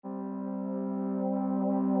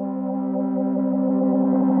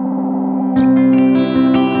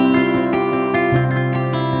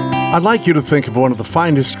I'd like you to think of one of the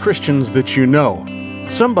finest Christians that you know.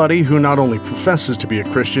 Somebody who not only professes to be a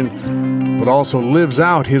Christian, but also lives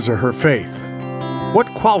out his or her faith. What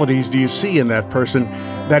qualities do you see in that person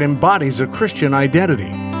that embodies a Christian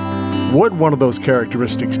identity? Would one of those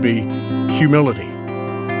characteristics be humility?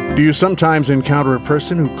 Do you sometimes encounter a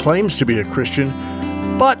person who claims to be a Christian,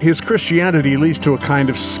 but his Christianity leads to a kind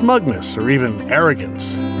of smugness or even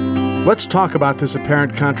arrogance? Let's talk about this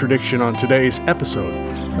apparent contradiction on today's episode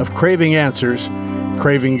of Craving Answers,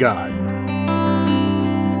 Craving God.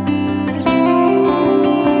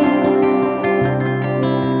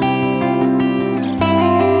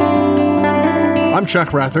 I'm Chuck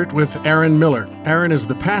Rathert with Aaron Miller. Aaron is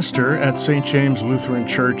the pastor at St. James Lutheran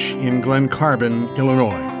Church in Glen Carbon,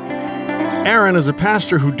 Illinois. Aaron is a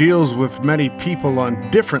pastor who deals with many people on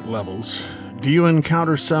different levels. Do you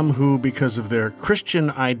encounter some who, because of their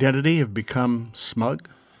Christian identity, have become smug?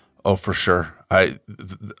 Oh, for sure. It's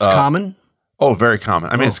common? Oh, very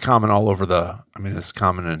common. I mean, it's common all over it's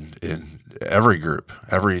common in every group,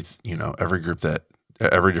 every different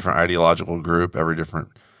ideological group, every different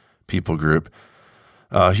people group.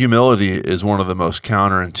 Humility is one of the most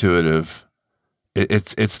counterintuitive.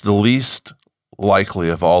 It's the least likely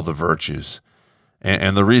of all the virtues.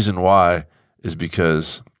 And the reason why is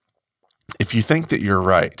because if you think that you're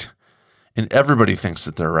right, and everybody thinks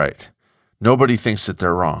that they're right, nobody thinks that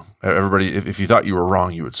they're wrong. Everybody, if you thought you were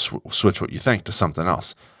wrong, you would switch what you think to something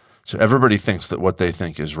else. So everybody thinks that what they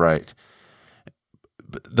think is right.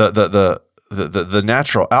 The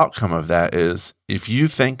natural outcome of that is if you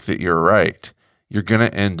think that you're right, you're going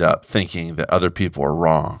to end up thinking that other people are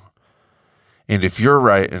wrong. And if you're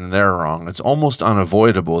right and they're wrong, it's almost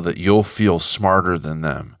unavoidable that you'll feel smarter than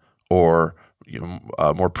them, or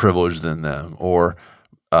more privileged than them, or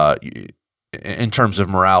in terms of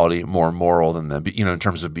morality, more moral than them. In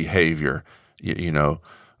terms of behavior,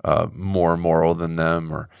 more moral than them,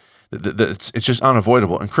 or it's just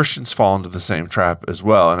unavoidable. And Christians fall into the same trap as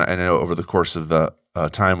well. And I know over the course of the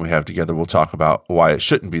time we have together, we'll talk about why it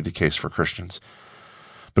shouldn't be the case for Christians.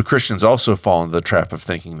 But Christians also fall into the trap of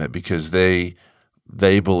thinking that because they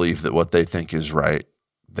believe that what they think is right,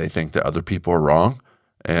 they think that other people are wrong,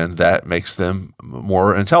 and that makes them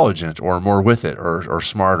more intelligent or more with it or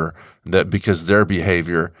smarter. That because their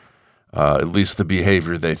behavior, at least the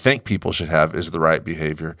behavior they think people should have, is the right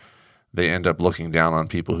behavior, they end up looking down on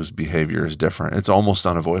people whose behavior is different. It's almost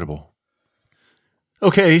unavoidable.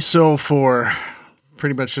 Okay, so for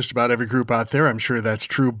pretty much just about every group out there, I'm sure that's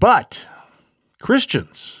true, but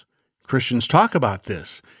Christians talk about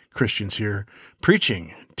this. Christians hear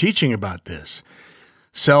preaching, teaching about this.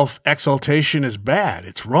 Self-exaltation is bad.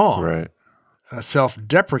 It's wrong. Right.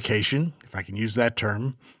 Self-deprecation, if I can use that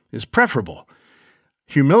term, is preferable.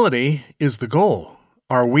 Humility is the goal.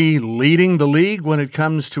 Are we leading the league when it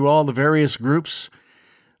comes to all the various groups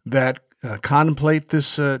that contemplate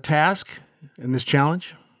this task and this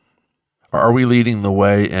challenge? Are we leading the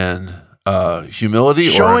way in humility,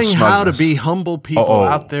 showing or how to be humble people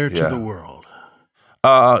out there to the world?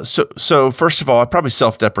 So first of all, probably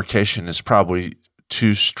self-deprecation is probably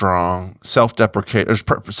too strong.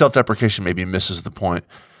 Self-deprecation maybe misses the point.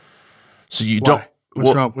 So you Why? don't.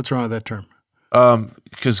 What's wrong with that term?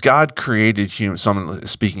 Because God created humans. So I'm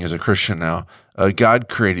speaking as a Christian now. God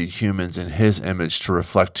created humans in His image to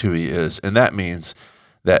reflect who He is, and that means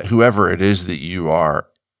that whoever it is that you are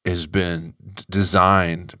has been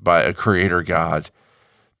designed by a creator God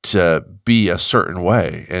to be a certain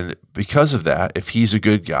way. And because of that, if He's a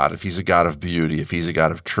good God, if He's a God of beauty, if He's a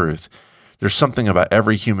God of truth, there's something about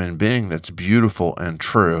every human being that's beautiful and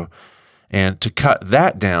true. And to cut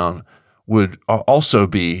that down would also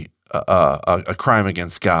be a crime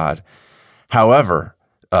against God. However,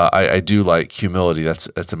 I do like humility. That's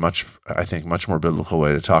a much more biblical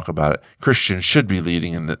way to talk about it. Christians should be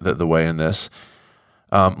leading in the way in this.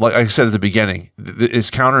 Like I said at the beginning, it's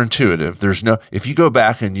counterintuitive. If you go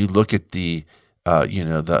back and you look at if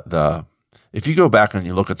you go back and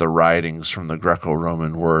you look at the writings from the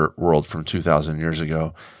Greco-Roman world from 2,000 years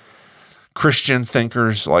ago, Christian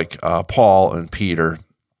thinkers like Paul and Peter,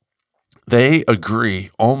 they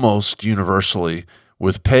agree almost universally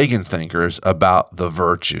with pagan thinkers about the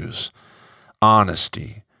virtues: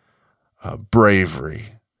 honesty,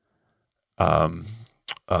 bravery,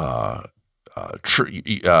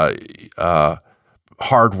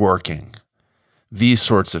 hardworking, these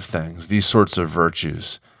sorts of things, these sorts of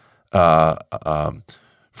virtues,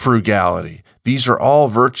 frugality. These are all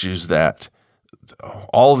virtues that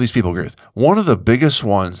all of these people agree with. One of the biggest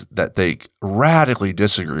ones that they radically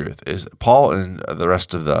disagree with is Paul and the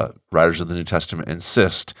rest of the writers of the New Testament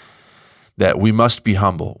insist that we must be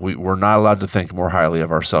humble. We're not allowed to think more highly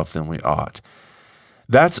of ourselves than we ought.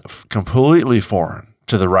 That's completely foreign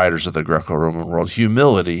to the writers of the Greco-Roman world.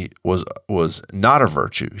 Humility was not a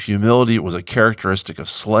virtue. Humility was a characteristic of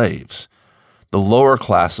slaves. The lower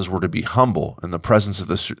classes were to be humble in the presence of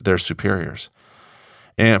their superiors.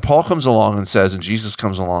 And Paul comes along and says, and Jesus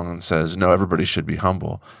comes along and says, no, everybody should be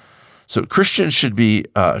humble. So Christians should be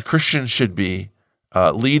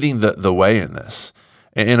leading the way in this.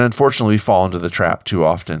 And unfortunately, we fall into the trap too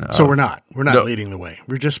often. So we're not leading the way.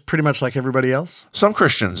 We're just pretty much like everybody else? Some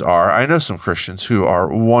Christians are. I know some Christians who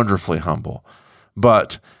are wonderfully humble.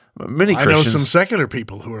 But many Christians... I know some secular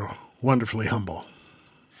people who are wonderfully humble.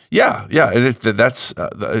 Yeah. And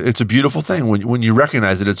it's a beautiful thing. When you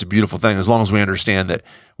recognize it, it's a beautiful thing, as long as we understand that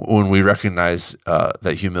when we recognize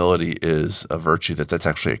that humility is a virtue, that's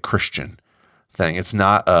actually a Christian thing. It's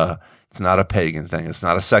not a pagan thing. It's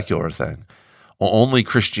not a secular thing. Only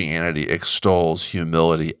Christianity extols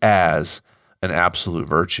humility as an absolute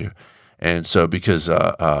virtue. And so because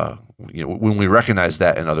when we recognize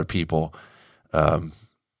that in other people,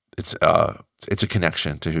 it's a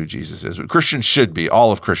connection to who Jesus is. Christians should be,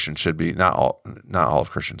 all of Christians should be, not all of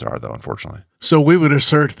Christians are, though, unfortunately. So we would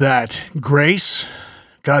assert that grace,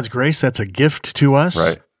 God's grace, that's a gift to us.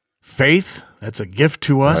 Right. Faith, that's a gift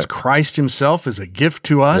to us. Right. Christ himself is a gift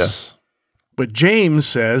to us. Yes. But James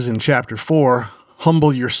says in chapter 4,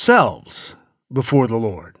 humble yourselves before the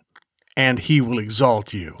Lord, and he will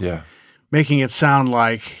exalt you. Yeah. Making it sound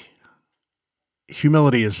like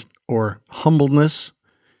humility or humbleness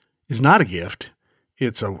is not a gift.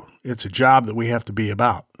 It's a job that we have to be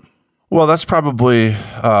about. Well, that's probably,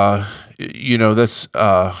 that's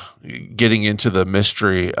getting into the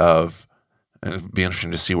mystery of, and it'd be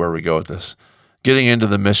interesting to see where we go with this, getting into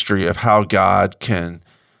the mystery of how God can,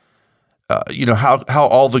 how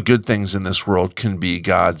all the good things in this world can be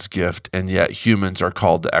God's gift, and yet humans are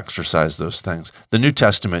called to exercise those things. The New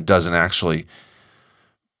Testament doesn't actually,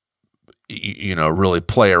 really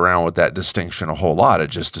play around with that distinction a whole lot. It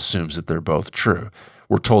just assumes that they're both true.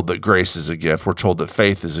 We're told that grace is a gift. We're told that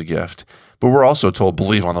faith is a gift. But we're also told,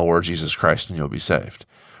 believe on the Lord Jesus Christ and you'll be saved.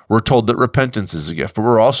 We're told that repentance is a gift, but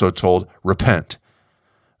we're also told, repent.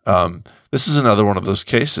 This is another one of those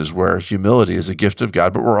cases where humility is a gift of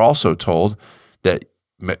God, but we're also told that,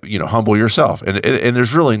 humble yourself. And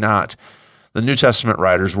there's really not, the New Testament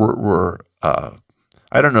writers were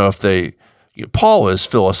I don't know if Paul is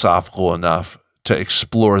philosophical enough to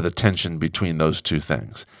explore the tension between those two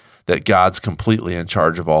things, that God's completely in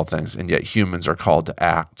charge of all things, and yet humans are called to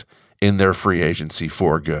act in their free agency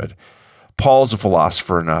for good. Paul's a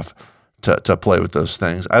philosopher enough to play with those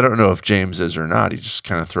things. I don't know if James is or not. He just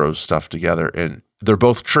kind of throws stuff together, and they're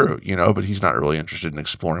both true, but he's not really interested in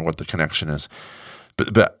exploring what the connection is.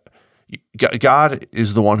 But God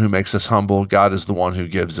is the one who makes us humble. God is the one who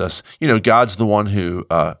gives us, God's the one who,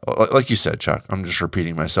 like you said, Chuck, I'm just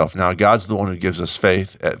repeating myself now, God's the one who gives us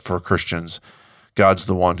faith for Christians. God's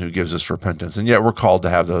the one who gives us repentance. And yet we're called to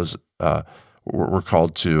have those, we're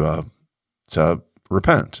called to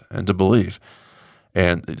repent and to believe.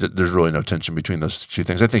 And there's really no tension between those two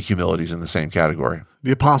things. I think humility is in the same category.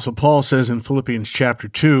 The Apostle Paul says in Philippians chapter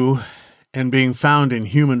 2, and being found in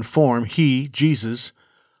human form, he, Jesus,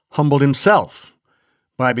 humbled himself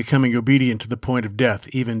by becoming obedient to the point of death,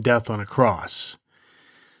 even death on a cross.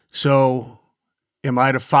 So am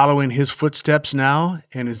I to follow in his footsteps now,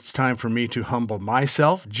 and it's time for me to humble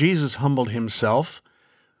myself? Jesus humbled himself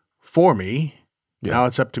for me. Yeah. Now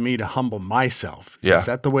it's up to me to humble myself. Yeah. Is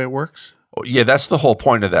that the way it works? Yeah, that's the whole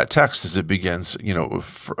point of that text. As it begins,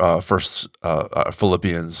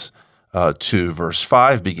 Philippians 2 verse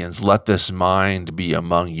 5 begins, "Let this mind be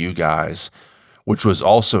among you guys, which was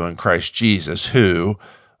also in Christ Jesus, who,"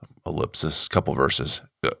 ellipsis, couple verses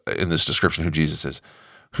in this description who Jesus is,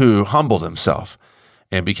 "who humbled himself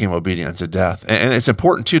and became obedient to death." And it's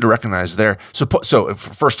important too to recognize there. So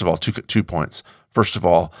first of all, two points. First of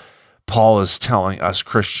all, Paul is telling us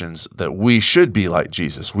Christians that we should be like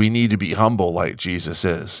Jesus. We need to be humble like Jesus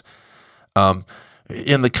is.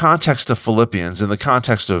 In the context of Philippians, in the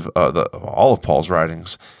context of all of Paul's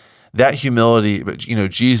writings, that humility,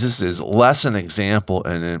 Jesus is less an example,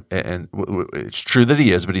 and it's true that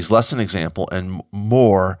he is, but he's less an example and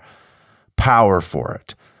more power for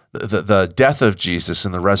it. The death of Jesus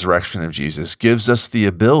and the resurrection of Jesus gives us the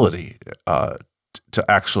ability to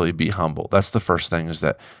actually be humble. That's the first thing, is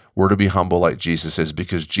that we're to be humble like Jesus is,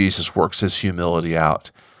 because Jesus works his humility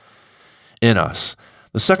out in us.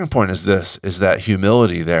 The second point is this, is that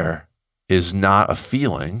humility there is not a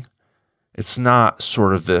feeling. It's not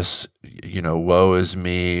sort of this, woe is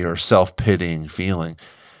me or self-pitying feeling.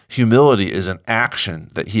 Humility is an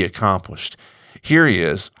action that he accomplished. Here he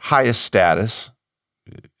is, highest status.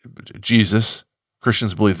 Jesus,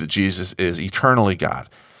 Christians believe that Jesus is eternally God,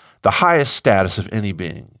 the highest status of any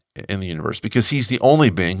being in the universe, because he's the only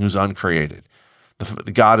being who's uncreated.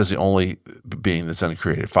 The God is the only being that's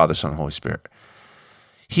uncreated, Father, Son, and Holy Spirit.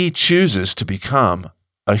 He chooses to become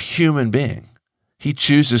a human being. He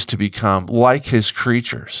chooses to become like his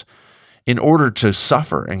creatures in order to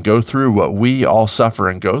suffer and go through what we all suffer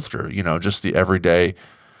and go through, just the everyday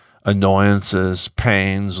annoyances,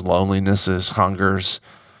 pains, lonelinesses, hungers,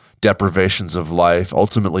 deprivations of life,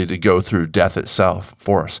 ultimately to go through death itself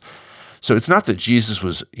for us. So it's not that Jesus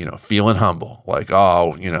was, feeling humble, like,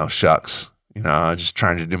 oh, shucks, I'm just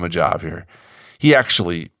trying to do my job here. He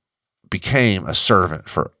actually became a servant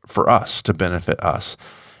for us, to benefit us.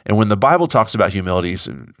 And when the Bible talks about humility, it's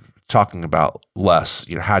talking about less,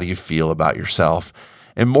 how do you feel about yourself,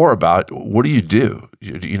 and more about what do you do?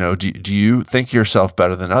 Do you think yourself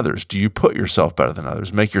better than others? Do you put yourself better than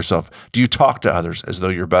others? Do you talk to others as though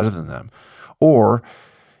you're better than them? Or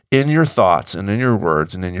in your thoughts and in your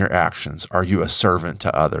words and in your actions, are you a servant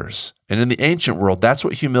to others? And in the ancient world, that's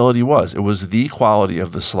what humility was. It was the quality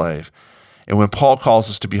of the slave. And when Paul calls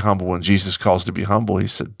us to be humble, when Jesus calls to be humble,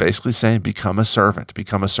 he's basically saying, become a servant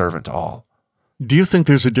to all. Do you think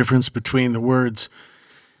there's a difference between the words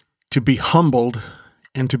to be humbled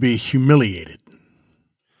and to be humiliated?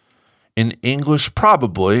 In English,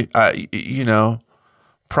 probably.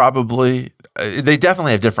 Probably. They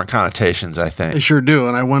definitely have different connotations, I think. They sure do,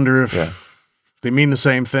 and I wonder if they mean the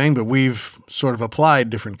same thing, but we've sort of applied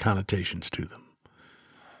different connotations to them.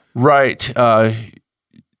 Right.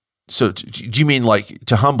 So do you mean like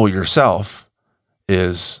to humble yourself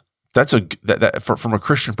from a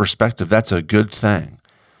Christian perspective, that's a good thing.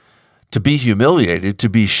 To be humiliated, to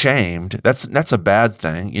be shamed, that's a bad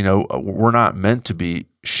thing. We're not meant to be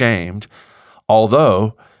shamed.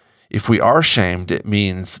 Although, if we are shamed, it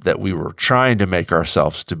means that we were trying to make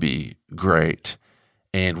ourselves to be great,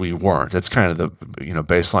 and we weren't. That's kind of the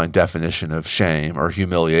baseline definition of shame or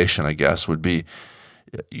humiliation, I guess, would be,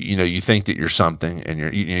 you think that you're something,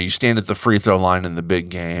 and you stand at the free throw line in the big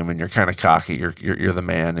game, and you're kind of cocky. You're the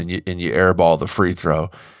man, and you airball the free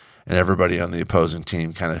throw. And everybody on the opposing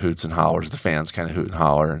team kind of hoots and hollers. The fans kind of hoot and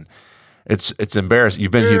holler, and it's embarrassing.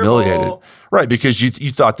 You've been humiliated, right? Because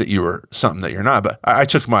you thought that you were something that you're not. But I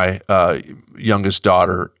took my youngest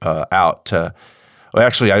daughter out to. Well,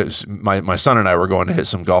 actually, my son and I were going to hit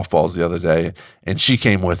some golf balls the other day, and she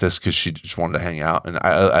came with us because she just wanted to hang out, and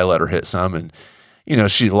I let her hit some, and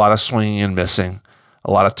she a lot of swinging and missing,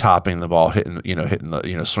 a lot of topping the ball, hitting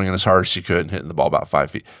the swinging as hard as she could and hitting the ball about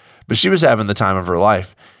 5 feet. But she was having the time of her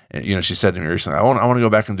life. And, she said to me recently, I want to go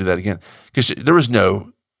back and do that again. Because there was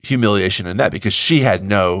no humiliation in that, because she had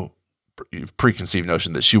no preconceived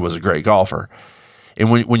notion that she was a great golfer.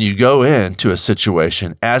 And when you go into a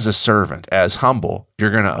situation as a servant, as humble,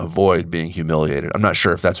 you're going to avoid being humiliated. I'm not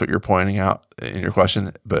sure if that's what you're pointing out in your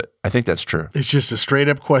question, but I think that's true. It's just a straight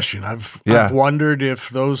up question. I've wondered if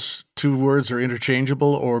those two words are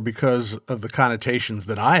interchangeable, or because of the connotations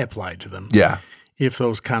that I applied to them. Yeah. If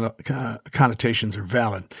those connotations are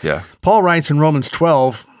valid. Yeah. Paul writes in Romans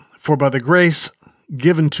 12, "For by the grace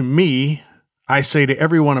given to me, I say to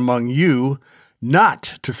everyone among you,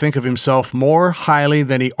 not to think of himself more highly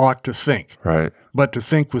than he ought to think, right, but to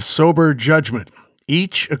think with sober judgment,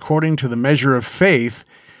 each according to the measure of faith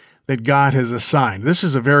that God has assigned." This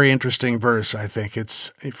is a very interesting verse, I think.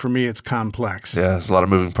 For me, it's complex. Yeah, there's a lot of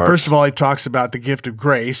moving parts. First of all, he talks about the gift of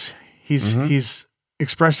grace. He's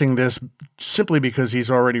expressing this simply because he's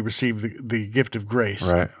already received the gift of grace.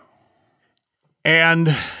 Right.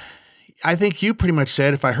 And I think you pretty much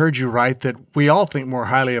said, if I heard you right, that we all think more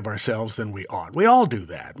highly of ourselves than we ought. We all do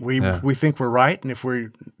that. We think we're right, and if we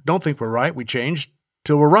don't think we're right, we change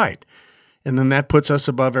till we're right. And then that puts us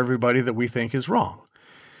above everybody that we think is wrong.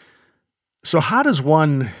 So how does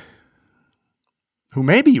one who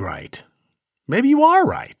may be right, maybe you are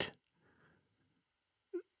right,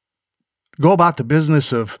 go about the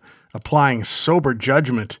business of applying sober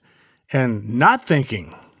judgment and not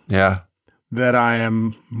thinking that I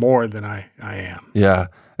am more than I am? Yeah,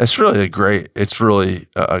 it's really a great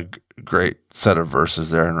set of verses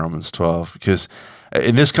there in Romans 12, because,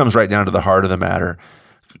 and this comes right down to the heart of the matter.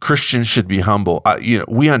 Christians should be humble.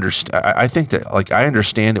 We understand. I think that, I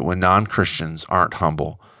understand it when non-Christians aren't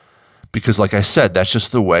humble, because, like I said, that's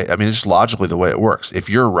just the way. I mean, it's just logically the way it works. If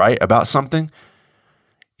you're right about something,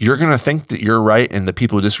 you're going to think that you're right, and the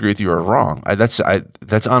people who disagree with you are wrong. That's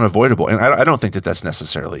unavoidable, and I don't think that that's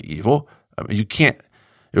necessarily evil. I mean, you can't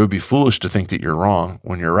It would be foolish to think that you're wrong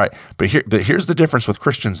when you're right. But here's the difference with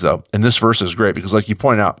Christians, though. And this verse is great because, like you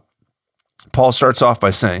point out, Paul starts off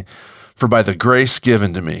by saying, "For by the grace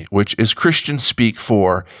given to me," which is Christian speak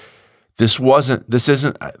for this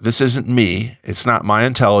isn't me. It's not my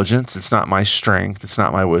intelligence. It's not my strength. It's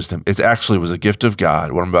not my wisdom. It actually was a gift of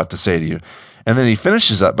God, what I'm about to say to you. And then he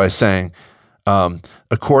finishes up by saying,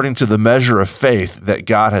 according to the measure of faith that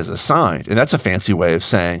God has assigned. And that's a fancy way of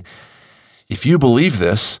saying, if you believe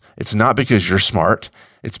this, it's not because you're smart.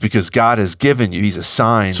 It's because God has given you, he's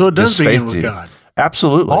assigned So it does this faith begin to with you. God.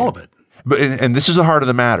 Absolutely. All of it. But and this is the heart of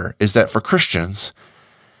the matter, is that for Christians,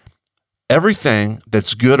 everything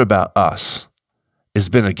that's good about us has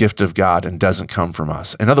been a gift of God and doesn't come from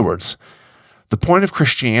us. In other words, the point of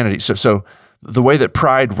Christianity, so the way that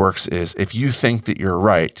pride works is if you think that you're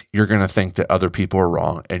right, you're going to think that other people are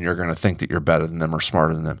wrong, and you're going to think that you're better than them or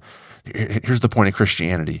smarter than them. Here's the point of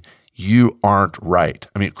Christianity. You aren't right.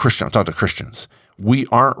 I mean, I'm talking to Christians. We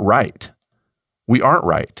aren't right. We aren't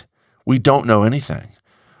right. We don't know anything.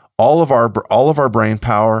 All of our brain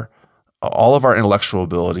power, all of our intellectual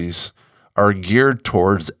abilities are geared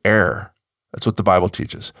towards error. That's what the Bible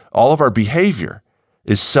teaches. All of our behavior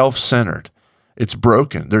is self-centered. It's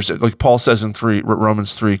broken. There's, like Paul says in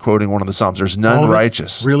Romans 3, quoting one of the Psalms, there's none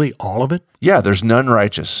righteous. Really, all of it? Yeah, there's none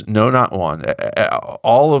righteous. No, not one.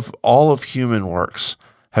 All of human works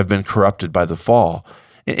have been corrupted by the fall.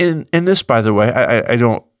 In this, by the way, I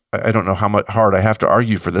don't know how much hard I have to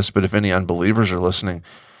argue for this, but if any unbelievers are listening,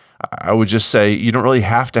 I would just say you don't really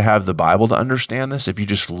have to have the Bible to understand this. If you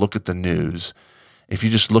just look at the news, if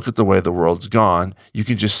you just look at the way the world's gone, you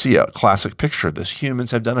can just see a classic picture of this.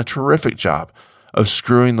 Humans have done a terrific job of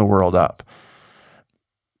screwing the world up.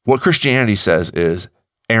 What Christianity says is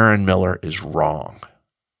Aaron Miller is wrong.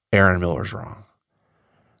 Aaron Miller's wrong.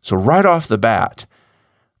 So right off the bat,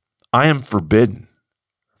 I am forbidden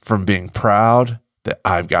from being proud that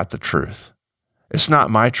I've got the truth. It's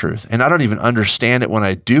not my truth, and I don't even understand it when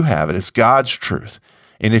I do have it. It's God's truth.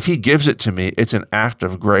 And if he gives it to me, it's an act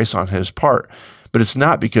of grace on his part. But it's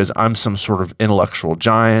not because I'm some sort of intellectual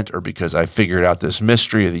giant or because I figured out this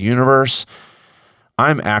mystery of the universe.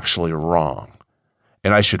 I'm actually wrong.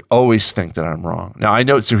 And I should always think that I'm wrong. Now, I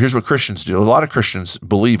know, so here's what Christians do. A lot of Christians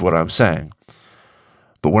believe what I'm saying.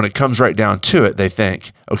 But when it comes right down to it, they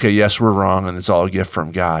think, okay, yes, we're wrong, and it's all a gift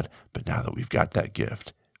from God. But now that we've got that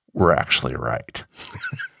gift, we're actually right.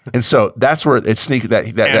 And so that's where it sneaks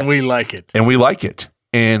and we like it. And we like it.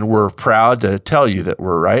 And we're proud to tell you that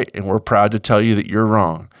we're right, and we're proud to tell you that you're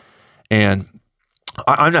wrong. And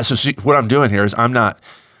I'm not, so what I'm doing here is I'm not,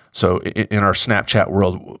 so in our Snapchat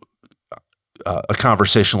world, a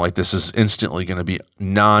conversation like this is instantly going to be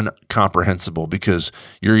non-comprehensible because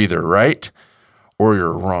you're either right or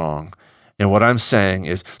you're wrong. And what I'm saying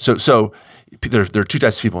is, so there are two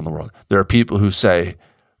types of people in the world. There are people who say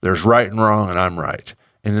there's right and wrong and I'm right.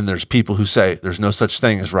 And then there's people who say there's no such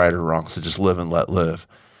thing as right or wrong, so just live and let live.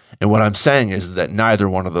 And what I'm saying is that neither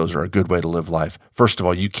one of those are a good way to live life. First of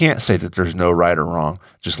all, you can't say that there's no right or wrong,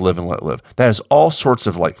 just live and let live. That has all sorts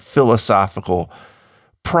of like philosophical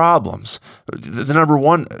problems. The number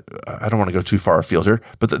one, I don't want to go too far afield here,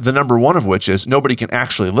 but the number one of which is nobody can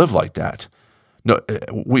actually live like that. No,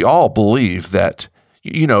 we all believe that,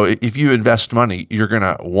 you know, if you invest money, you're going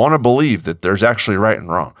to want to believe that there's actually right and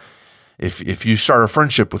wrong. If you start a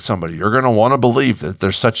friendship with somebody, you're going to want to believe that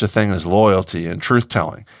there's such a thing as loyalty and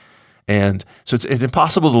truth-telling. And so it's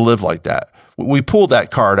impossible to live like that. We pull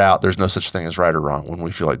that card out, there's no such thing as right or wrong when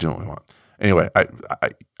we feel like doing what we want. Anyway,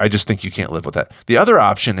 I just think you can't live with that. The other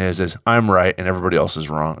option is I'm right and everybody else is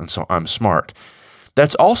wrong, and so I'm smart.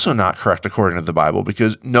 That's also not correct according to the Bible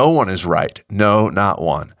because no one is right. No, not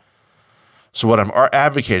one. So what I'm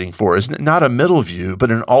advocating for is not a middle view,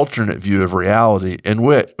 but an alternate view of reality in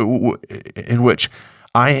which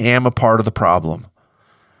I am a part of the problem.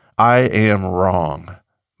 I am wrong.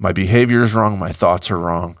 My behavior is wrong. My thoughts are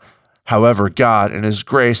wrong. However, God in his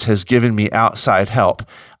grace has given me outside help.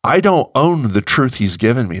 I don't own the truth he's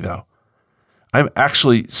given me, though. I'm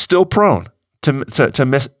actually still prone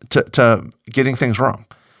to getting things wrong,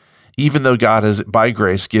 even though God has, by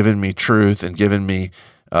grace, given me truth and given me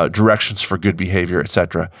directions for good behavior,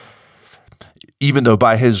 etc. Even though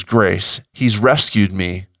by his grace, he's rescued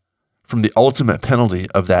me from the ultimate penalty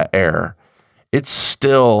of that error, it's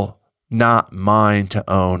still not mine to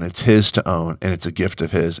own. It's his to own, and it's a gift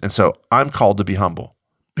of his. And so I'm called to be humble.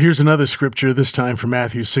 Here's another scripture, this time from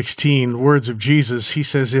Matthew 16, words of Jesus. He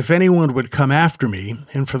says, if anyone would come after me,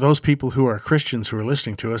 and for those people who are Christians who are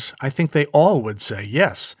listening to us, I think they all would say,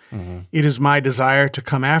 yes, It is my desire to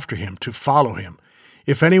come after him, to follow him.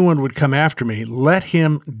 If anyone would come after me, let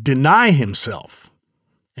him deny himself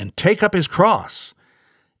and take up his cross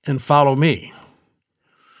and follow me.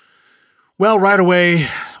 Well, right away,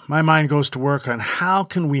 my mind goes to work on how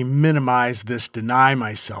can we minimize this deny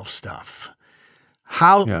myself stuff?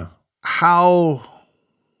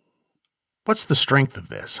 What's the strength of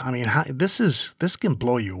this? I mean, this can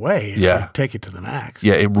blow you away if you take it to the max.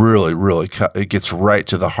 Yeah, it really, it gets right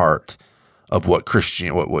to the heart of what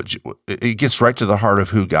it gets right to the heart of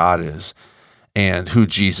who God is and who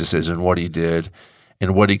Jesus is and what he did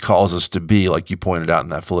and what he calls us to be, like you pointed out in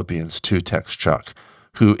that Philippians 2 text, Chuck,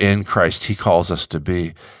 who in Christ he calls us to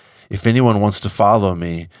be. If anyone wants to follow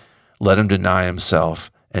me, let him deny himself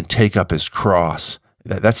and take up his cross.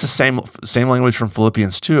 That's the same language from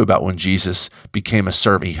Philippians 2 about when Jesus became a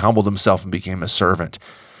servant. He humbled himself and became a servant,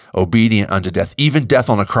 obedient unto death, even death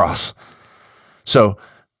on a cross. So,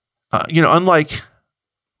 unlike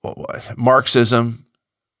Marxism,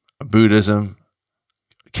 Buddhism,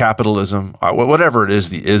 capitalism, whatever it is,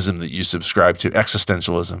 the ism that you subscribe to,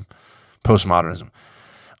 existentialism, postmodernism,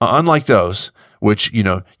 unlike those, which,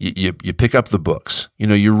 you pick up the books,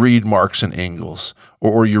 you read Marx and Engels,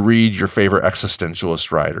 or you read your favorite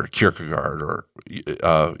existentialist writer, Kierkegaard, or,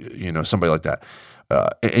 somebody like that.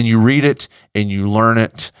 And you read it and you learn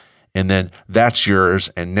it, and then that's yours,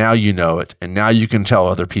 and now you know it, and now you can tell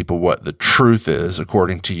other people what the truth is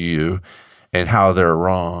according to you and how they're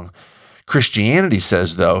wrong. Christianity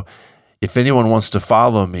says, though, if anyone wants to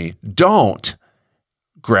follow me, don't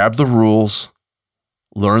grab the rules,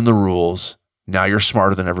 learn the rules. Now you're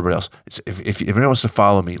smarter than everybody else. If anyone wants to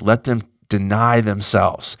follow me, let them deny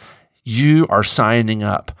themselves. You are signing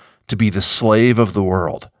up to be the slave of the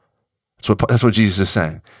world. That's what Jesus is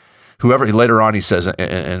saying. Whoever, later on he says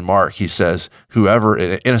in Mark, he says, whoever,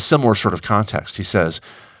 in a similar sort of context, he says,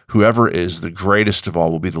 whoever is the greatest of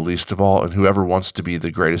all will be the least of all, and whoever wants to be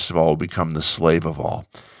the greatest of all will become the slave of all.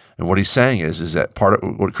 And what he's saying is that part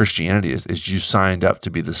of what Christianity is you signed up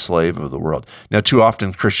to be the slave of the world. Now, too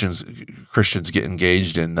often Christians get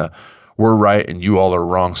engaged in the we're right and you all are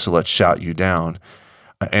wrong, so let's shout you down.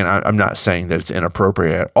 And I'm not saying that it's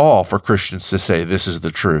inappropriate at all for Christians to say this is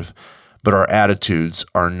the truth, but our attitudes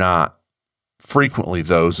are not frequently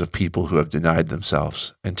those of people who have denied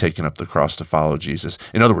themselves and taken up the cross to follow Jesus.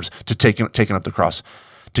 In other words, to taken up the cross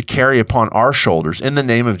to carry upon our shoulders in the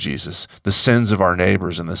name of Jesus the sins of our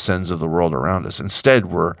neighbors and the sins of the world around us. Instead,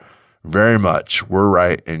 we're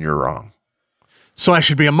right and you're wrong. So I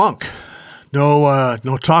should be a monk.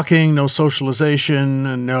 No talking, no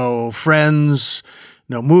socialization, no friends,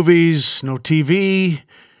 no movies, no TV,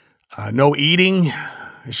 no eating.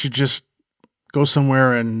 I should just go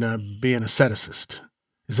somewhere and be an asceticist.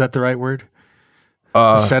 Is that the right word?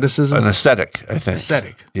 Asceticism? An ascetic, I think.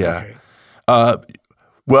 Ascetic. Yeah. Okay.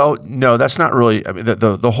 Well, no, that's not really. I mean,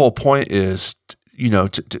 the whole point is,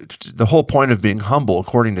 the whole point of being humble,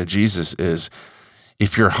 according to Jesus, is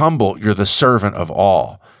if you're humble, you're the servant of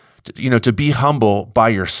all. To be humble by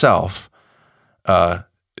yourself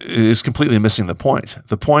is completely missing the point.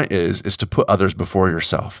 The point is to put others before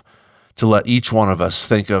yourself, to let each one of us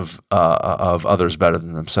think of others better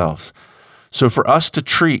than themselves. So for us to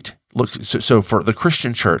treat, so for the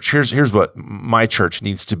Christian church, here's what my church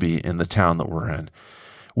needs to be in the town that we're in.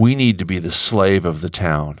 We need to be the slave of the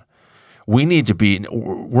town. We're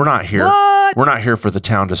not here. What? We're not here for the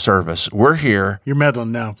town to serve us. We're here. You're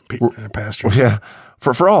meddling now, Pastor. Yeah.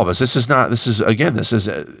 For all of us, this is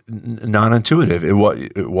non-intuitive.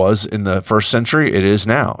 It was in the first century. It is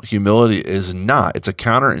now. Humility is not. It's a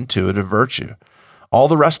counterintuitive virtue. All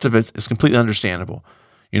the rest of it is completely understandable.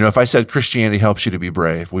 If I said Christianity helps you to be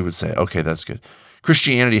brave, we would say, okay, that's good.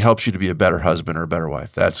 Christianity helps you to be a better husband or a better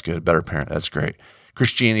wife. That's good. Better parent. That's great.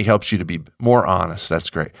 Christianity helps you to be more honest. That's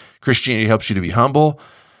great. Christianity helps you to be humble.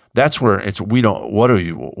 That's where what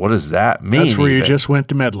does that mean? That's where you just went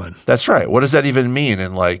to meddling. That's right. What does that even mean?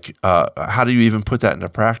 And how do you even put that into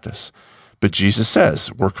practice? But Jesus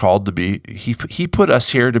says we're called to be, he put us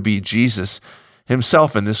here to be Jesus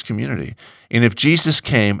himself in this community. And if Jesus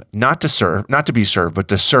came not to be served, but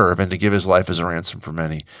to serve and to give his life as a ransom for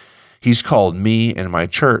many, he's called me and my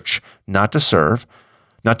church not to serve,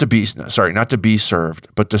 not to be served,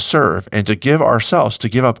 but to serve and to give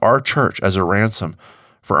up our church as a ransom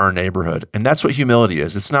for our neighborhood. And that's what humility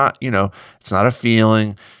is. It's not, it's not a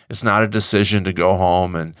feeling. It's not a decision to go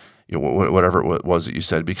home and, whatever it was that you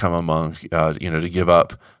said, become a monk, to give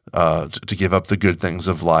up the good things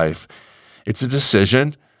of life. It's a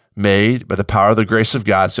decision made by the power of the grace of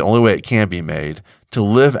God. It's the only way it can be made, to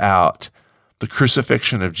live out the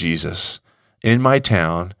crucifixion of Jesus in my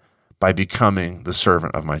town by becoming the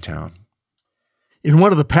servant of my town. In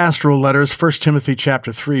one of the pastoral letters, 1 Timothy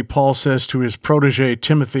chapter 3, Paul says to his protege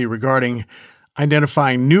Timothy regarding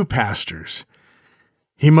identifying new pastors.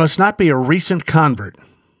 He must not be a recent convert,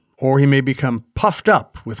 or he may become puffed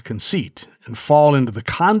up with conceit and fall into the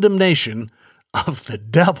condemnation of the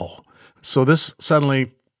devil. So this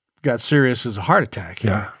suddenly got serious as a heart attack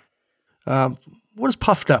here. Yeah. What does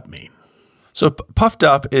puffed up mean? So puffed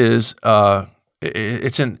up is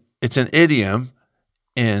it's an idiom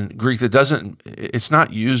in Greek that it's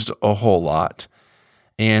not used a whole lot,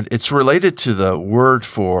 and it's related to the word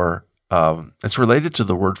for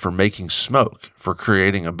making smoke, for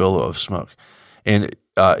creating a billow of smoke. And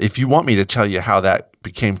if you want me to tell you how that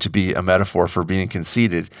became to be a metaphor for being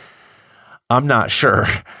conceited, I'm not sure.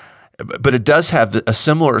 But it does have a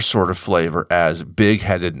similar sort of flavor as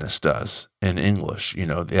big-headedness does in English.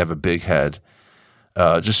 They have a big head.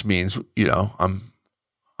 Just means, I'm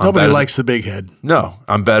Nobody likes the big head. No,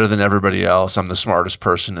 I'm better than everybody else. I'm the smartest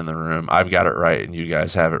person in the room. I've got it right, and you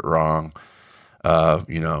guys have it wrong. My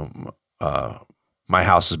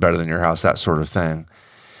house is better than your house, that sort of thing.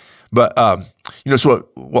 But, so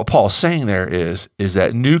what Paul's saying there is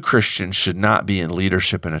that new Christians should not be in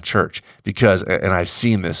leadership in a church because, and I've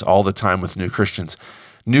seen this all the time with new Christians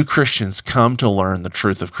come to learn the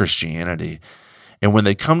truth of Christianity. And when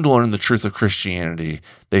they come to learn the truth of Christianity,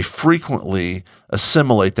 they frequently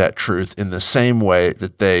assimilate that truth in the same way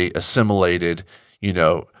that they assimilated, in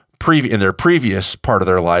their previous part of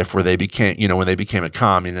their life where they became, when they became a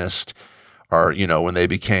communist, or when they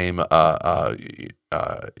became an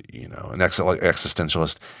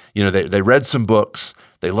existentialist. They read some books,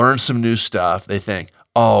 they learned some new stuff. They think,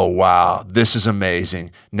 oh wow, this is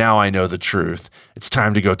amazing. Now I know the truth. It's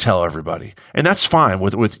time to go tell everybody, and that's fine.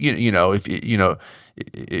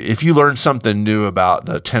 If you learn something new about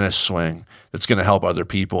the tennis swing that's going to help other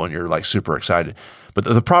people, and you're like super excited. But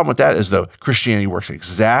the problem with that is, though, Christianity works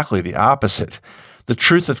exactly the opposite. The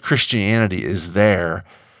truth of Christianity is there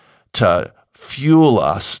to fuel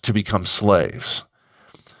us to become slaves.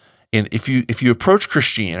 And if you approach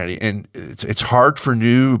Christianity, and it's hard for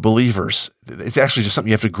new believers, it's actually just something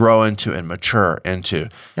you have to grow into and mature into.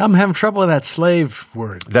 Yeah, I'm having trouble with that slave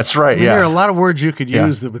word. That's right. There are a lot of words you could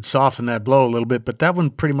use that would soften that blow a little bit, but that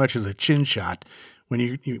one pretty much is a chin shot when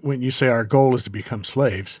you say our goal is to become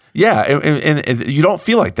slaves. Yeah, and you don't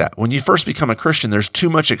feel like that. When you first become a Christian, there's too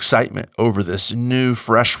much excitement over this new,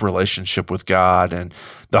 fresh relationship with God and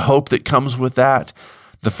the hope that comes with that,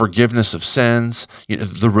 the forgiveness of sins,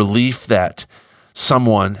 the relief that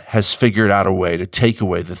someone has figured out a way to take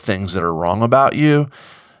away the things that are wrong about you.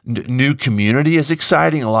 New community is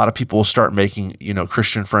exciting. A lot of people will start making,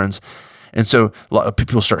 Christian friends. And so a lot of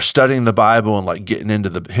people start studying the Bible and like getting into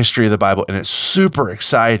the history of the Bible, and it's super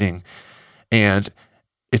exciting. And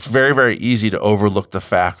it's very, very easy to overlook the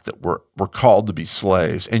fact that we're called to be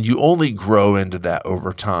slaves. And you only grow into that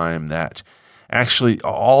over time, that actually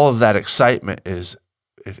all of that excitement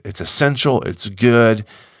it's essential, it's good,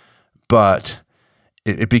 but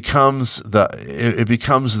it becomes the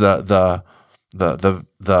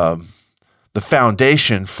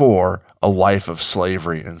foundation for a life of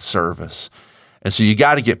slavery and service. And so you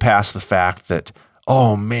got to get past the fact that,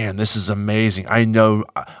 oh man, this is amazing. I know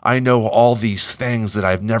all these things that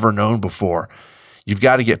I've never known before. You've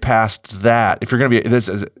got to get past that. If you're going to be,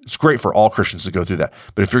 it's great for all Christians to go through that.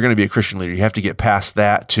 But if you're going to be a Christian leader, you have to get past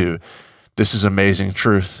that to, this is amazing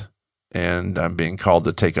truth, and I'm being called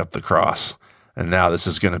to take up the cross. And now this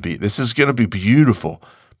is going to be beautiful,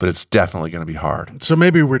 but it's definitely going to be hard. So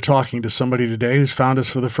maybe we're talking to somebody today who's found us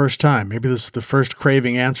for the first time. Maybe this is the first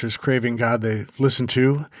craving God they listen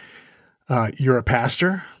to. You're a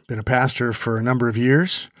pastor, been a pastor for a number of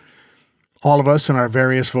years. All of us in our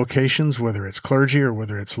various vocations, whether it's clergy or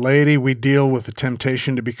whether it's laity, we deal with the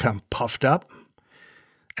temptation to become puffed up.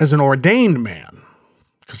 As an ordained man,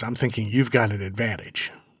 because I'm thinking you've got an advantage.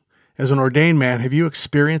 As an ordained man, have you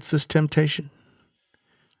experienced this temptation?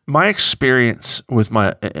 My experience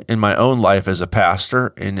in my own life as a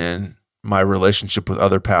pastor and in my relationship with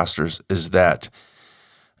other pastors is that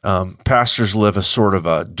pastors live a sort of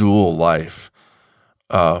a dual life.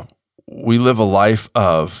 We live a life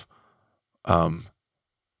of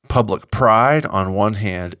public pride on one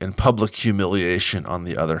hand and public humiliation on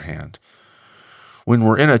the other hand. When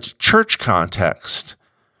we're in a church context,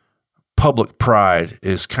 public pride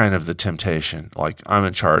is kind of the temptation. Like, I'm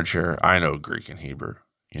in charge here. I know Greek and Hebrew.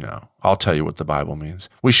 I'll tell you what the Bible means.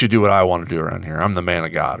 We should do what I want to do around here. I'm the man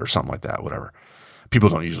of God, or something like that, whatever. People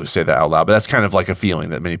don't usually say that out loud, but that's kind of like a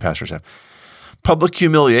feeling that many pastors have. Public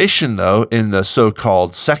humiliation, though, in the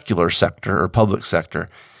so-called secular sector or public sector,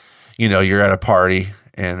 you're at a party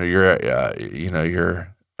and you're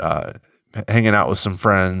hanging out with some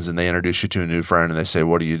friends, and they introduce you to a new friend, and they say,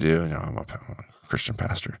 "What do you do?" I'm a Christian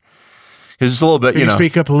pastor. It's a little bit, Can you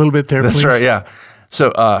speak up a little bit there, That's please? right, yeah.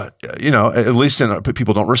 So, at least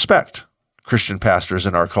people don't respect Christian pastors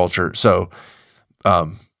in our culture. So,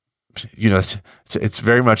 it's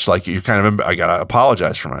very much like you kind of, I got to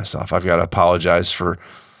apologize for myself. I've got to apologize for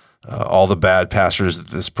all the bad pastors that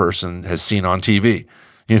this person has seen on TV,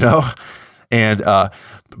 and,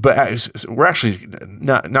 but we're actually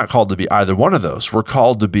not called to be either one of those. We're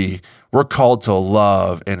called to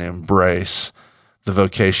love and embrace the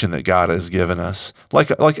vocation that God has given us,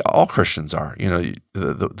 like all Christians are.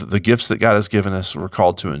 The gifts that God has given us, we're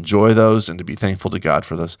called to enjoy those and to be thankful to God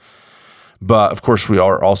for those. But of course, we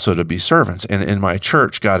are also to be servants. And in my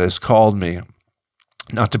church, God has called me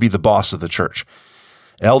not to be the boss of the church.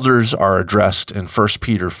 Elders are addressed in 1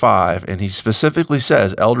 Peter 5, and he specifically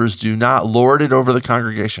says, elders do not lord it over the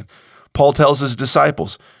congregation. Paul tells his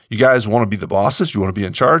disciples, you guys want to be the bosses? You want to be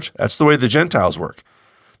in charge? That's the way the Gentiles work.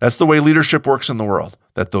 That's the way leadership works in the world,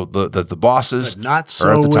 that the bosses but not so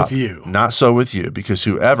are at the top. With you. Not so with you, because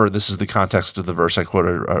whoever, this is the context of the verse I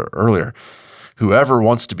quoted earlier, whoever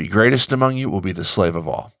wants to be greatest among you will be the slave of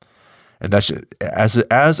all. And that's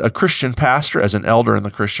as a Christian pastor, as an elder in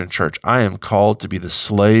the Christian church, I am called to be the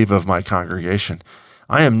slave of my congregation.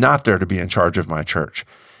 I am not there to be in charge of my church,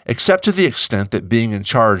 except to the extent that being in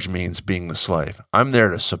charge means being the slave. I'm there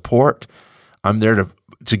to support. I'm there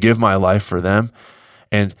to give my life for them.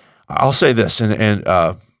 And I'll say this, in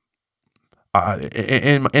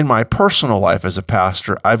my personal life as a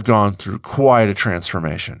pastor, I've gone through quite a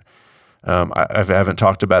transformation. I haven't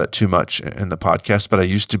talked about it too much in the podcast, but I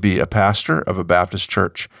used to be a pastor of a Baptist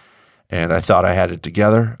church, and I thought I had it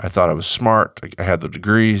together. I thought I was smart. I had the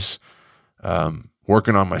degrees,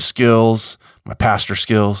 working on my skills, my pastor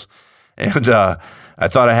skills, and I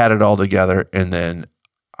thought I had it all together, and then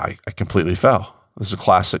I completely fell. This is a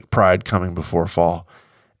classic pride coming before fall,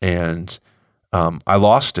 and I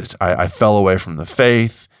lost it. I fell away from the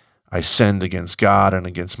faith. I sinned against God and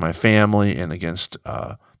against my family and against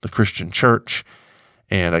the Christian church,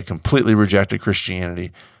 and I completely rejected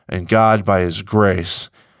Christianity. And God, by His grace,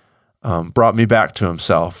 brought me back to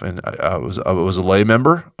Himself. And I was a lay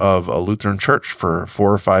member of a Lutheran church for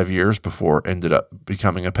 4 or 5 years before ended up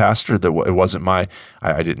becoming a pastor. It wasn't I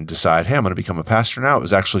didn't decide, hey, I'm going to become a pastor now. It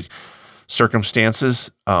was actually circumstances,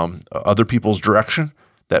 other people's direction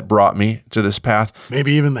that brought me to this path.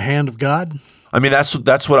 Maybe even the hand of God. I mean, that's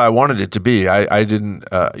what I wanted it to be. I didn't,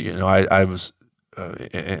 I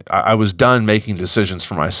was done making decisions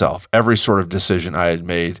for myself. Every sort of decision I had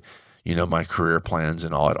made, my career plans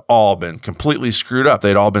and all, had all been completely screwed up.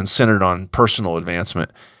 They'd all been centered on personal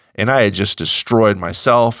advancement. And I had just destroyed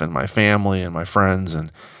myself and my family and my friends. And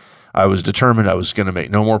I was determined I was going to make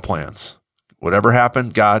no more plans. Whatever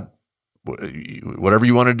happened, God, whatever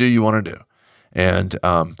you want to do, you want to do. And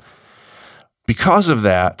because of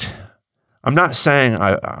that, I'm not saying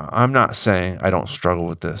I don't struggle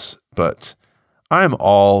with this, but I'm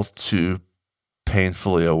all too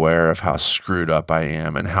painfully aware of how screwed up I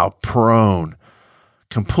am and how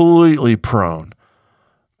completely prone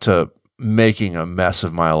to making a mess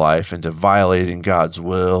of my life and to violating God's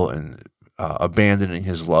will and abandoning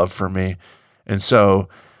His love for me. And so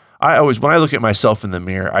when I look at myself in the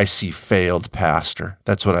mirror, I see failed pastor.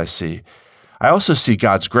 That's what I see. I also see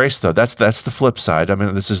God's grace, though. That's the flip side. I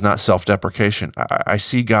mean, this is not self-deprecation. I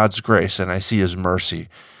see God's grace and I see His mercy.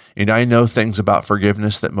 And I know things about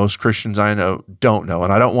forgiveness that most Christians I know don't know,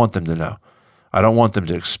 and I don't want them to know. I don't want them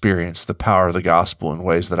to experience the power of the gospel in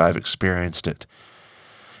ways that I've experienced it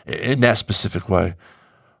in that specific way.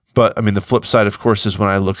 But I mean, the flip side, of course, is when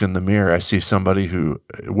I look in the mirror, I see somebody who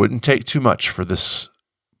it wouldn't take too much for this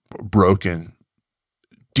broken,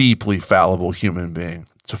 deeply fallible human being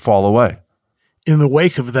to fall away. In the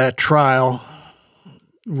wake of that trial,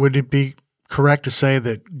 would it be correct to say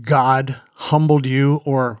that God humbled you,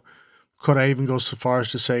 or could I even go so far as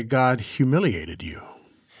to say God humiliated you?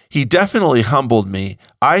 He definitely humbled me.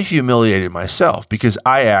 I humiliated myself because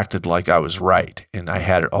I acted like I was right and I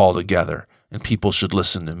had it all together and people should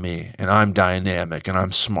listen to me and I'm dynamic and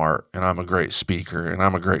I'm smart and I'm a great speaker and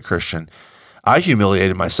I'm a great Christian. I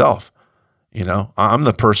humiliated myself. I'm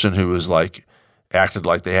the person who was acted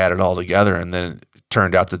like they had it all together, and then it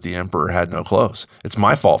turned out that the emperor had no clothes. It's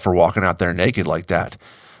my fault for walking out there naked like that.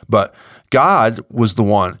 But God was the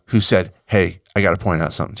one who said, hey, I got to point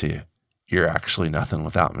out something to you. You're actually nothing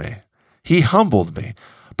without me. He humbled me,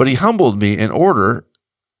 but He humbled me in order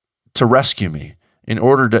to rescue me, in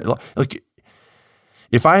order to,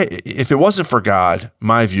 if it wasn't for God,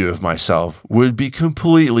 my view of myself would be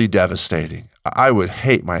completely devastating. I would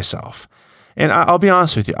hate myself. And I'll be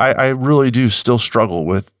honest with you, I really do still struggle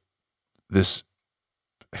with this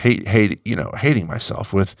hating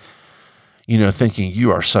myself, with, thinking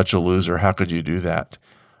you are such a loser. How could you do that?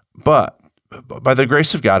 But by the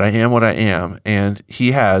grace of God, I am what I am. And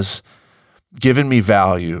he has given me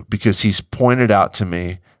value because he's pointed out to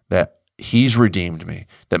me that he's redeemed me,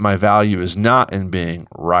 that my value is not in being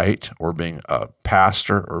right or being a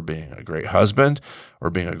pastor or being a great husband or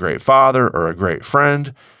being a great father or a great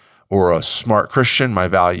friend or a smart Christian. My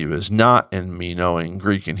value is not in me knowing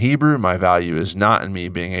Greek and Hebrew. My value is not in me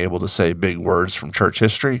being able to say big words from church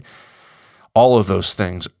history. All of those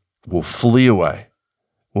things will flee away,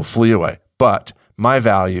 But my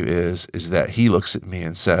value is that he looks at me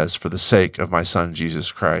and says, for the sake of my son,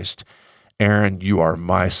 Jesus Christ, Aaron, you are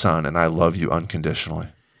my son, and I love you unconditionally.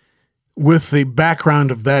 With the background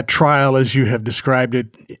of that trial, as you have described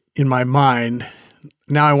it in my mind,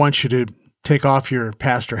 now I want you to take off your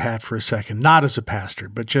pastor hat for a second, not as a pastor,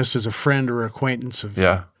 but just as a friend or acquaintance of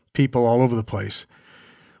people all over the place.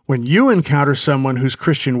 When you encounter someone whose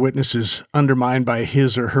Christian witness is undermined by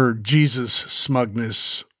his or her Jesus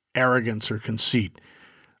smugness, arrogance, or conceit,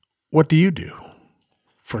 what do you do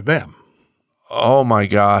for them? Oh my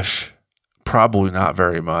gosh, probably not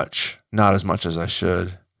very much, not as much as I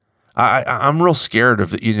should. I'm real scared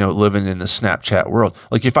of living in the Snapchat world.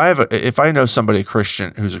 Like if I know somebody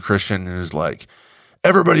who's a Christian who's like,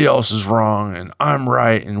 everybody else is wrong and I'm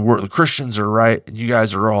right and the Christians are right and you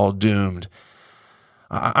guys are all doomed.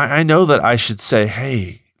 I know that I should say,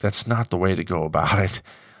 hey, that's not the way to go about it.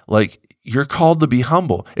 Like, you're called to be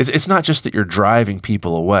humble. It's not just that you're driving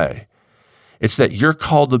people away. It's that you're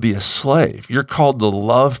called to be a slave. You're called to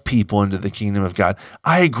love people into the kingdom of God.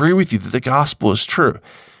 I agree with you that the gospel is true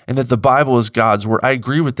and that the Bible is God's word. I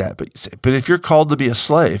agree with that. But if you're called to be a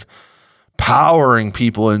slave, powering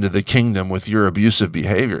people into the kingdom with your abusive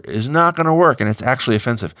behavior is not going to work, and it's actually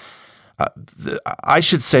offensive. I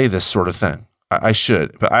should say this sort of thing. I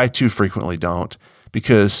should, but I too frequently don't,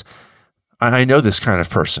 because I know this kind of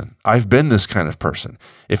person. I've been this kind of person.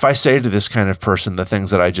 If I say to this kind of person the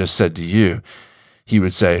things that I just said to you, he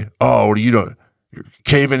would say, oh, you're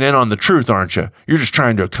caving in on the truth, aren't you? You're just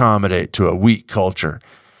trying to accommodate to a weak culture.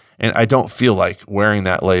 And I don't feel like wearing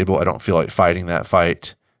that label. I don't feel like fighting that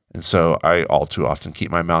fight. And so I all too often keep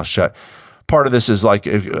my mouth shut. Part of this is part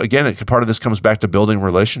of this comes back to building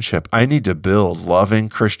relationship. I need to build loving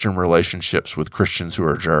Christian relationships with Christians who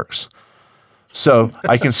are jerks. So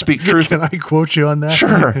I can speak truth. Can I quote you on that?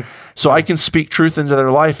 Sure. So I can speak truth into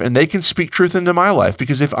their life and they can speak truth into my life,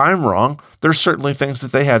 because if I'm wrong, there's certainly things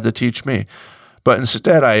that they have to teach me. But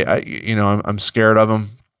instead, I'm scared of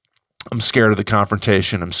them. I'm scared of the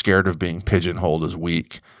confrontation. I'm scared of being pigeonholed as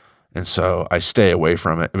weak. And so I stay away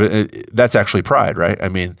from it. But that's actually pride, right? I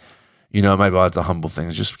mean, it's a humble thing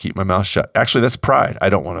is just keep my mouth shut. Actually, that's pride. I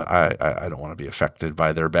don't want to be affected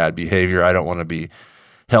by their bad behavior. I don't want to be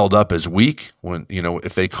held up as weak when,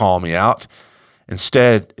 if they call me out.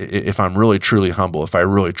 Instead, if I'm really truly humble, if I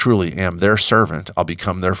really truly am their servant, I'll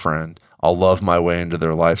become their friend. I'll love my way into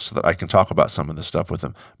their life so that I can talk about some of this stuff with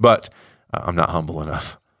them. But I'm not humble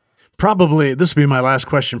enough. Probably, this will be my last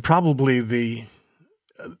question. Probably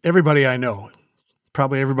everybody I know,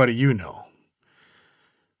 probably everybody you know,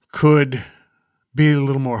 could be a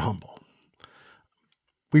little more humble.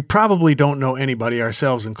 We probably don't know anybody,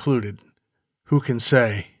 ourselves included, who can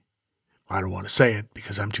say, I don't want to say it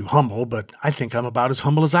because I'm too humble, but I think I'm about as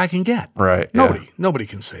humble as I can get. Right. Nobody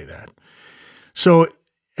can say that. So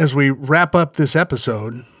as we wrap up this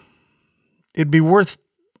episode, it'd be worth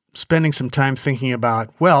spending some time thinking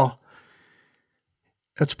about, well,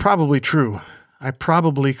 that's probably true. I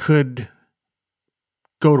probably could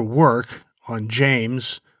go to work on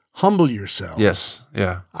James, humble yourself. Yes.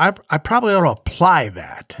 Yeah. I probably ought to apply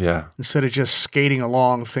that. Yeah. Instead of just skating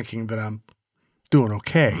along thinking that I'm doing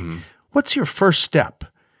okay. Mm-hmm. What's your first step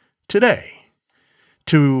today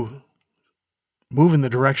to move in the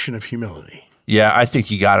direction of humility? Yeah, I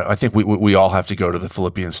think you got it. I think we all have to go to the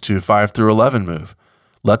Philippians 2:5-11 move.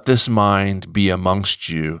 Let this mind be amongst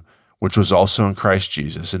you, which was also in Christ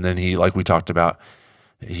Jesus. And then he, like we talked about,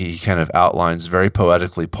 he kind of outlines very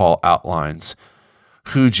poetically, Paul outlines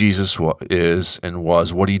who Jesus is and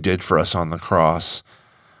was, what he did for us on the cross,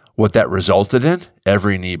 what that resulted in,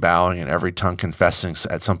 every knee bowing and every tongue confessing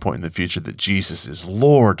at some point in the future that Jesus is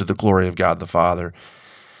Lord to the glory of God the Father.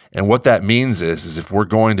 And what that means is if we're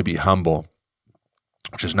going to be humble,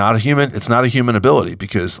 which is it's not a human ability,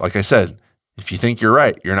 because like I said, if you think you're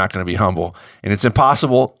right, you're not going to be humble. And it's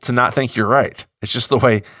impossible to not think you're right. It's just the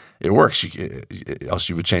way it works. Else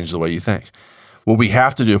you would change the way you think. What we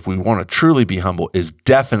have to do if we want to truly be humble is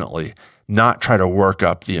definitely not try to work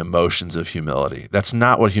up the emotions of humility. That's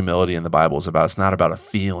not what humility in the Bible is about. It's not about a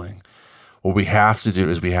feeling. What we have to do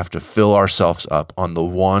is we have to fill ourselves up on the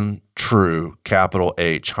one true, capital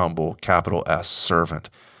H, humble, capital S, servant,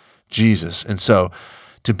 Jesus. And so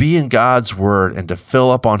to be in God's word and to fill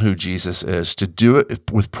up on who Jesus is, to do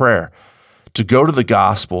it with prayer, to go to the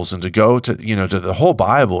Gospels and to go to, to the whole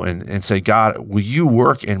Bible and say, God, will you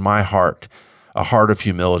work in my heart a heart of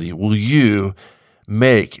humility? Will you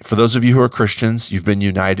make, for those of you who are Christians, you've been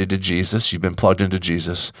united to Jesus, you've been plugged into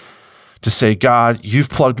Jesus, to say, God, you've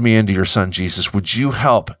plugged me into your son, Jesus. Would you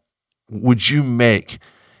help? Would you make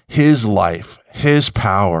his life, his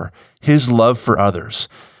power, his love for others,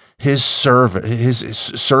 his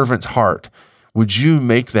servant's heart, would you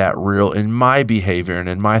make that real in my behavior and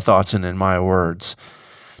in my thoughts and in my words,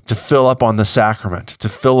 to fill up on the sacrament, to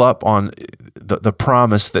fill up on the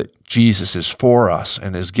promise that Jesus is for us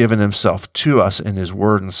and has given himself to us in his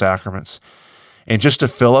word and sacraments, and just to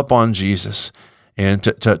fill up on Jesus and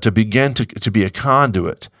to begin to be a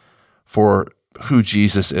conduit for who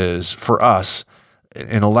Jesus is for us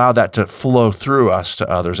and allow that to flow through us to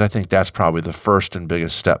others. I think that's probably the first and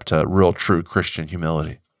biggest step to real, true Christian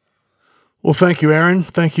humility. Well, thank you, Aaron.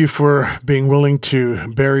 Thank you for being willing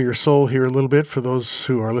to bare your soul here a little bit for those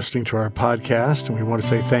who are listening to our podcast. And we want to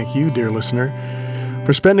say thank you, dear listener,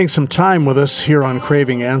 for spending some time with us here on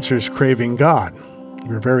Craving Answers, Craving God.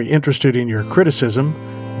 We're very interested in your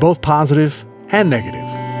criticism, both positive and negative.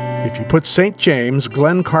 If you put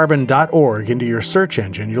stjamesglencarbon.org into your search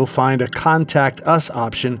engine, you'll find a Contact Us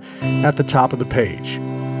option at the top of the page.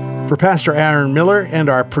 For Pastor Aaron Miller and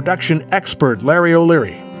our production expert, Larry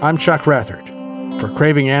O'Leary, I'm Chuck Rathert. For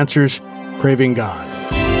Craving Answers, Craving God.